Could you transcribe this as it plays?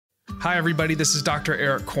Hi, everybody. This is Dr.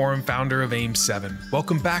 Eric Corum, founder of AIM7.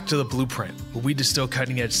 Welcome back to The Blueprint, where we distill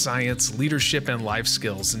cutting-edge science, leadership, and life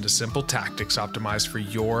skills into simple tactics optimized for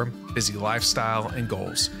your busy lifestyle and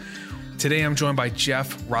goals. Today, I'm joined by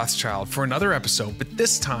Jeff Rothschild for another episode, but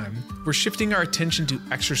this time, we're shifting our attention to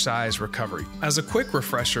exercise recovery. As a quick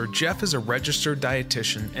refresher, Jeff is a registered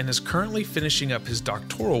dietitian and is currently finishing up his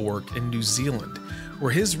doctoral work in New Zealand,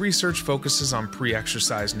 where his research focuses on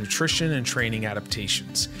pre-exercise nutrition and training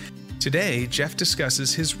adaptations. Today, Jeff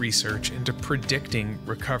discusses his research into predicting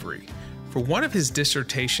recovery. For one of his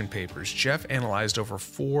dissertation papers, Jeff analyzed over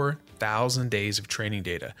 4,000 days of training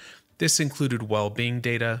data. This included well-being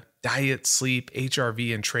data, diet, sleep,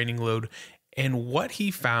 HRV, and training load, and what he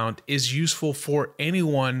found is useful for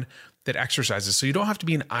anyone that exercises. So you don't have to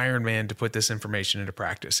be an Ironman to put this information into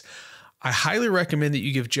practice. I highly recommend that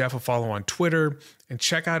you give Jeff a follow on Twitter and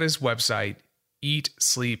check out his website,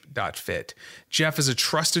 eatsleep.fit. Jeff is a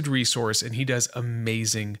trusted resource and he does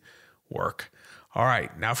amazing work. All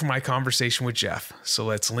right, now for my conversation with Jeff. So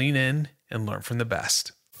let's lean in and learn from the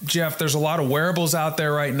best. Jeff, there's a lot of wearables out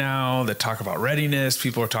there right now that talk about readiness.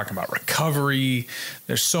 People are talking about recovery.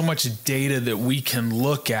 There's so much data that we can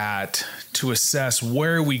look at to assess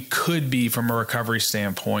where we could be from a recovery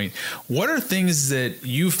standpoint. What are things that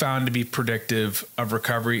you found to be predictive of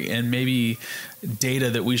recovery and maybe data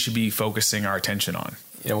that we should be focusing our attention on?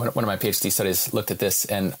 You know, one of my PhD studies looked at this,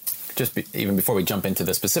 and even before we jump into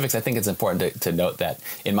the specifics, I think it's important to note that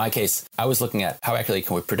in my case, I was looking at how accurately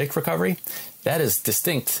can we predict recovery. That is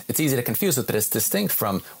distinct. It's easy to confuse with, but it's distinct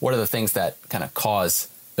from what are the things that kind of cause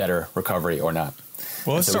better recovery or not.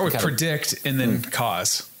 Well, let's start with predict and then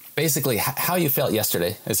cause. Basically, how you felt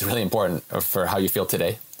yesterday is really important for how you feel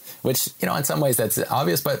today. Which, you know, in some ways that's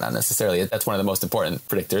obvious, but not necessarily. That's one of the most important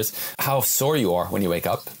predictors. How sore you are when you wake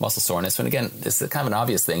up, muscle soreness. And again, this is kind of an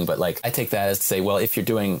obvious thing, but like I take that as to say, well, if you're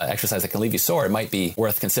doing exercise that can leave you sore, it might be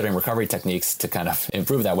worth considering recovery techniques to kind of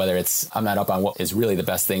improve that, whether it's, I'm not up on what is really the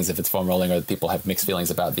best things, if it's foam rolling or people have mixed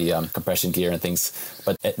feelings about the compression gear and things.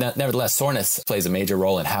 But nevertheless, soreness plays a major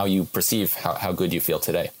role in how you perceive how good you feel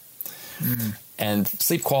today. Mm-hmm. And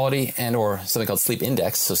sleep quality and or something called sleep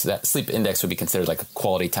index. So that sleep index would be considered like a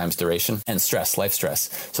quality times duration, and stress, life stress.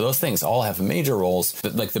 So those things all have major roles,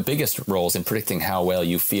 like the biggest roles in predicting how well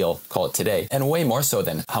you feel, call it today, and way more so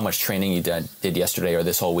than how much training you did yesterday or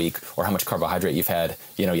this whole week, or how much carbohydrate you've had,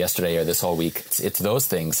 yesterday or this whole week. It's those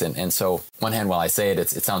things. And so one hand, while I say it, it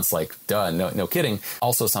sounds like, duh, no kidding.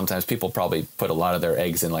 Also, sometimes people probably put a lot of their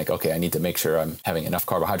eggs in like, okay, I need to make sure I'm having enough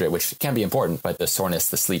carbohydrate, which can be important, but the soreness,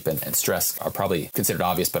 the sleep, and stress are probably considered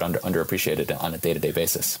obvious, but underappreciated on a day-to-day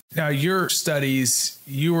basis. Now, your studies,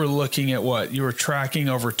 you were looking at what? You were tracking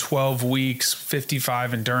over 12 weeks,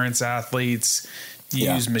 55 endurance athletes.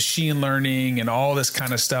 You use machine learning and all this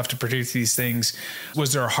kind of stuff to predict these things.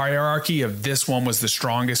 Was there a hierarchy of this one was the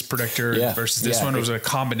strongest predictor versus this one? Or was it a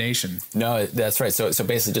combination? No, that's right. So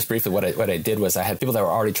basically, just briefly, what I did was I had people that were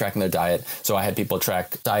already tracking their diet. So I had people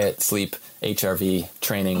track diet, sleep, HRV,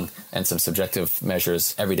 training, and some subjective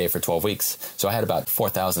measures every day for 12 weeks. So I had about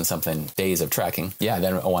 4,000 something days of tracking. Yeah,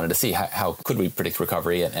 then I wanted to see how could we predict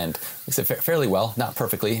recovery, and I said fairly well, not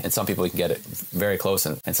perfectly. And some people you can get it very close,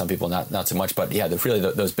 and some people not so much. But yeah,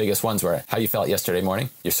 those biggest ones were how you felt yesterday morning,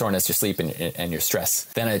 your soreness, your sleep, and your stress.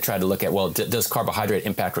 Then I tried to look at, well, does carbohydrate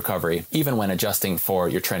impact recovery, even when adjusting for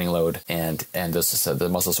your training load and the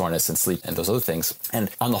muscle soreness and sleep and those other things. And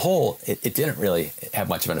on the whole, it didn't really have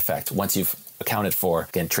much of an effect once you've accounted for,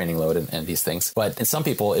 again, training load and these things. But in some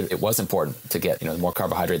people, it was important to get, the more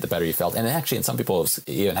carbohydrate, the better you felt. And actually, in some people, it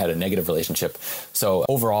even had a negative relationship. So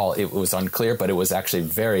overall, it was unclear, but it was actually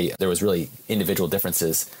there was really individual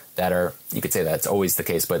differences that are, you could say that's always the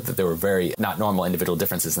case, but there were very not normal individual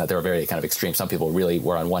differences in that they were very kind of extreme. Some people really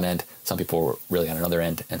were on one end, some people were really on another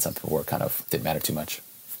end, and some people were kind of didn't matter too much.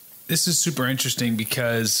 This is super interesting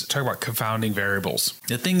because talk about confounding variables,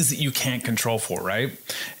 the things that you can't control for, right?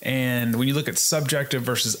 And when you look at subjective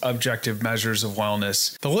versus objective measures of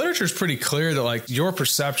wellness, the literature is pretty clear that like your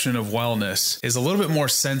perception of wellness is a little bit more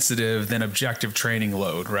sensitive than objective training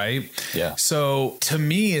load, right? Yeah. So to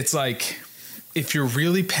me, it's like, if you're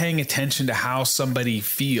really paying attention to how somebody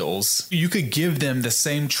feels, you could give them the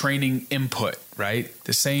same training input, right?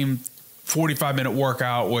 The same 45-minute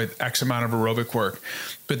workout with X amount of aerobic work,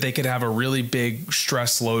 but they could have a really big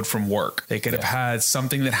stress load from work. They could have had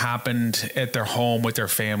something that happened at their home with their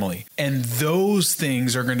family. And those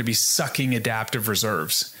things are going to be sucking adaptive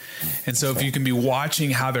reserves. And so if you can be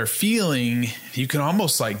watching how they're feeling, you can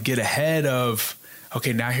almost like get ahead of,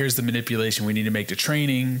 okay, now here's the manipulation we need to make to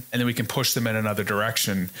training, and then we can push them in another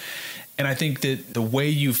direction. And I think that the way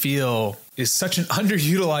you feel is such an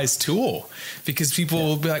underutilized tool, because people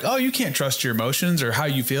will be like, oh, you can't trust your emotions or how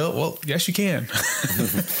you feel. Well, yes, you can.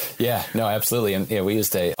 Yeah, no, absolutely. And we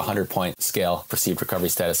used a 100-point scale, perceived recovery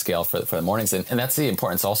status scale for the mornings. And that's the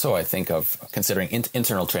importance also, I think, of considering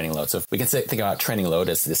internal training load. So we can think about training load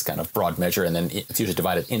as this kind of broad measure, and then it's usually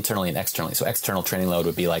divided internally and externally. So external training load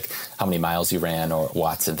would be like how many miles you ran or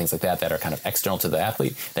watts and things like that are kind of external to the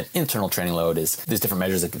athlete. Then internal training load is there's different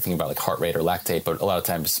measures that can think about like heart rate or lactate, but a lot of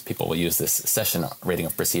times people will use this session rating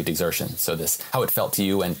of perceived exertion. So this, how it felt to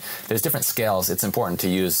you. And there's different scales. It's important to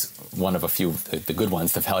use one of a few, the good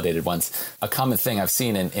ones, the validated ones. A common thing I've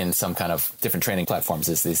seen in some kind of different training platforms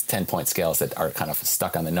is these 10-point scales that are kind of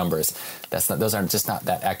stuck on the numbers. Those are just not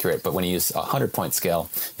that accurate. But when you use a 100-point scale,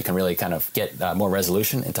 you can really kind of get more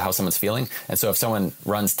resolution into how someone's feeling. And so if someone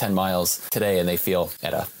runs 10 miles today and they feel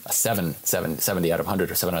at a 70 out of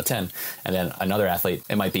 100 or 7 out of 10, and then another athlete,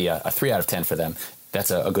 it might be a 3 out of 10 for them. That's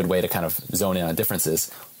a good way to kind of zone in on differences.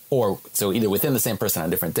 Or so either within the same person on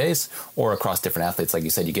different days or across different athletes. Like you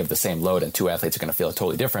said, you give the same load and two athletes are going to feel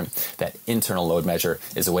totally different. That internal load measure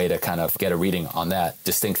is a way to kind of get a reading on that,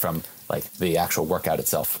 distinct from like the actual workout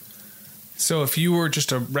itself. So if you were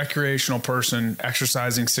just a recreational person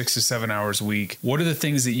exercising 6 to 7 hours a week, what are the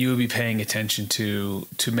things that you would be paying attention to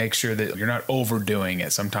make sure that you're not overdoing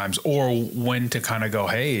it sometimes, or when to kind of go,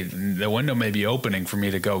 hey, the window may be opening for me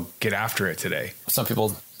to go get after it today? Some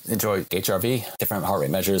people enjoy HRV, different heart rate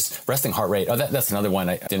measures, resting heart rate. Oh, that's another one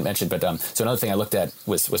I didn't mention. But so another thing I looked at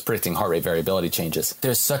was predicting heart rate variability changes.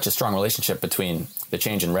 There's such a strong relationship between the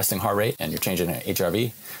change in resting heart rate and your change in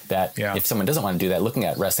HRV that if someone doesn't want to do that, looking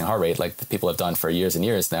at resting heart rate, like the people have done for years and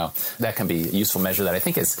years now, that can be a useful measure that I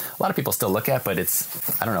think is a lot of people still look at, but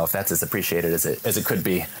I don't know if that's as appreciated as it could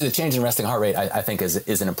be. The change in resting heart rate, I think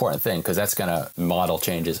is an important thing, because that's going to model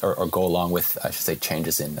changes or go along with, I should say,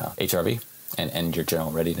 changes in HRV. And your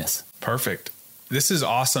general readiness. Perfect. This is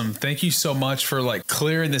awesome. Thank you so much for like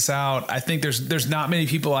clearing this out. I think there's not many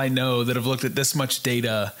people I know that have looked at this much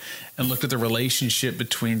data and looked at the relationship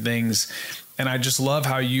between things. And I just love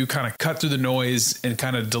how you kind of cut through the noise and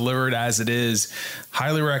kind of deliver it as it is.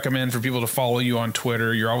 Highly recommend for people to follow you on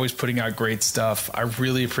Twitter. You're always putting out great stuff. I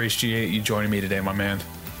really appreciate you joining me today, my man.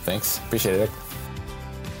 Thanks. Appreciate it.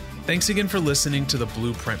 Thanks again for listening to the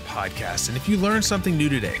Blueprint Podcast. And if you learned something new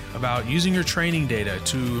today about using your training data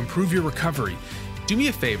to improve your recovery, do me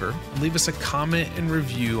a favor and leave us a comment and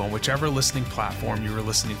review on whichever listening platform you are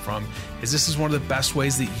listening from, as this is one of the best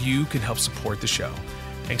ways that you can help support the show.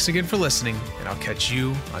 Thanks again for listening, and I'll catch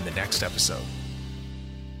you on the next episode.